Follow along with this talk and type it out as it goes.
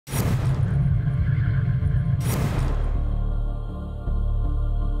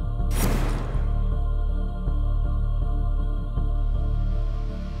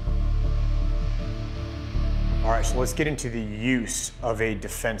right, so let's get into the use of a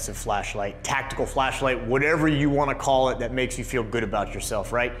defensive flashlight, tactical flashlight, whatever you want to call it that makes you feel good about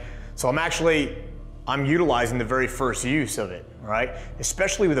yourself, right? So I'm utilizing the very first use of it, right?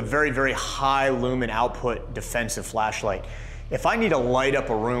 Especially with a very, very high lumen output defensive flashlight. If I need to light up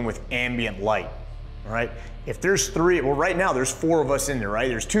a room with ambient light, right? If there's right now there's 4 of us in there, right?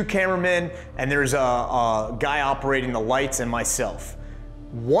 There's 2 cameramen and there's a guy operating the lights and myself.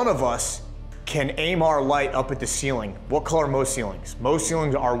 One of us can aim our light up at the ceiling. What color are most ceilings? Most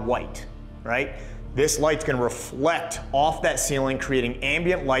ceilings are white, right? This light's gonna reflect off that ceiling, creating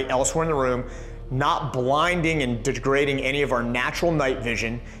ambient light elsewhere in the room, not blinding and degrading any of our natural night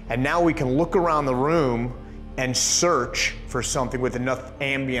vision. And now we can look around the room and search for something with enough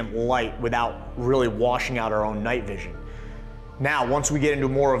ambient light without really washing out our own night vision. Now, once we get into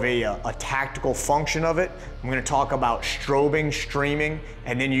more of a tactical function of it, I'm gonna talk about strobing, streaming,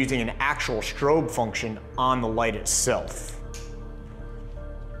 and then using an actual strobe function on the light itself.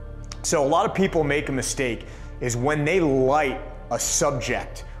 So a lot of people make a mistake is when they light a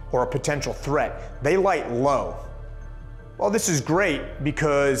subject or a potential threat, they light low. Well, this is great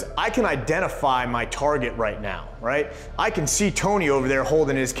because I can identify my target right now, right? I can see Tony over there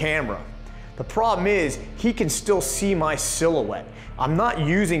holding his camera. The problem is he can still see my silhouette. I'm not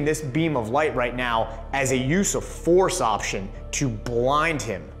using this beam of light right now as a use of force option to blind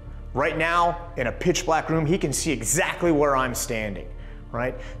him. Right now, in a pitch black room, he can see exactly where I'm standing,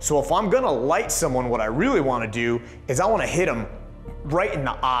 right? So if I'm gonna light someone, what I really wanna do is I wanna hit them right in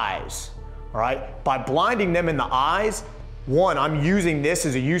the eyes, all right? By blinding them in the eyes, one, I'm using this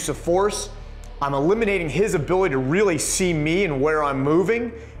as a use of force. I'm eliminating his ability to really see me and where I'm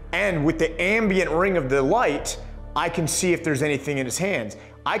moving. And with the ambient ring of the light, I can see if there's anything in his hands.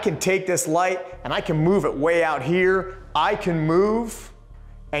 I can take this light and I can move it way out here. I can move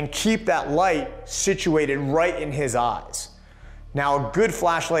and keep that light situated right in his eyes. Now, a good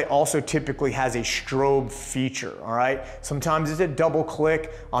flashlight also typically has a strobe feature, all right? Sometimes it's a double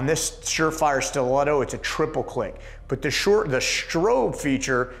click. On this SureFire Stiletto, it's a triple click. But the strobe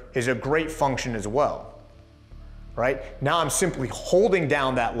feature is a great function as well. Right? Now I'm simply holding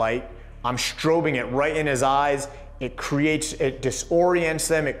down that light, I'm strobing it right in his eyes, it disorients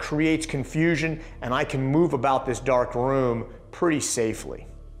them, it creates confusion, and I can move about this dark room pretty safely.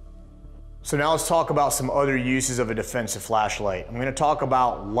 So now let's talk about some other uses of a defensive flashlight. I'm gonna talk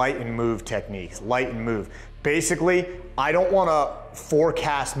about light and move techniques, light and move. Basically, I don't wanna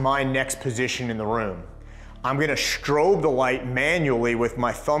forecast my next position in the room. I'm gonna strobe the light manually with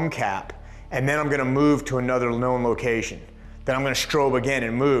my thumb cap, and then I'm gonna move to another known location. Then I'm gonna strobe again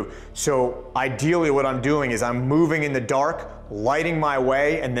and move. So ideally what I'm doing is I'm moving in the dark, lighting my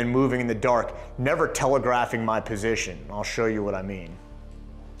way, and then moving in the dark, never telegraphing my position. I'll show you what I mean.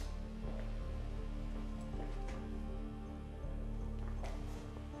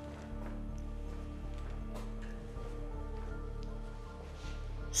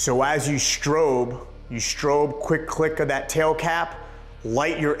 So as you strobe, quick click of that tail cap,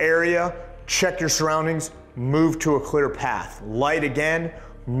 light your area, check your surroundings, move to a clear path. Light again,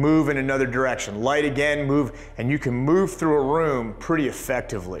 move in another direction. Light again, move, and you can move through a room pretty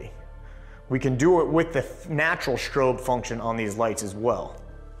effectively. We can do it with the natural strobe function on these lights as well.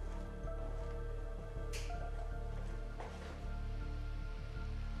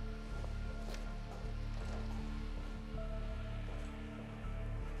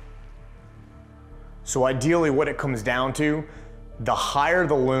 So ideally what it comes down to, the higher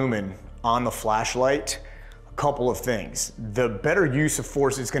the lumen on the flashlight, a couple of things. The better use of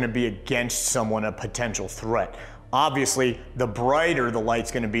force is gonna be against someone, a potential threat. Obviously, the brighter the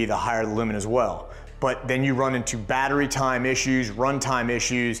light's gonna be, the higher the lumen as well. But then you run into battery time issues, runtime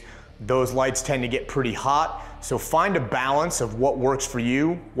issues. Those lights tend to get pretty hot. So find a balance of what works for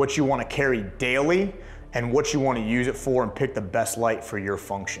you, what you wanna carry daily, and what you wanna use it for, and pick the best light for your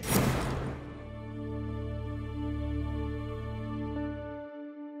function.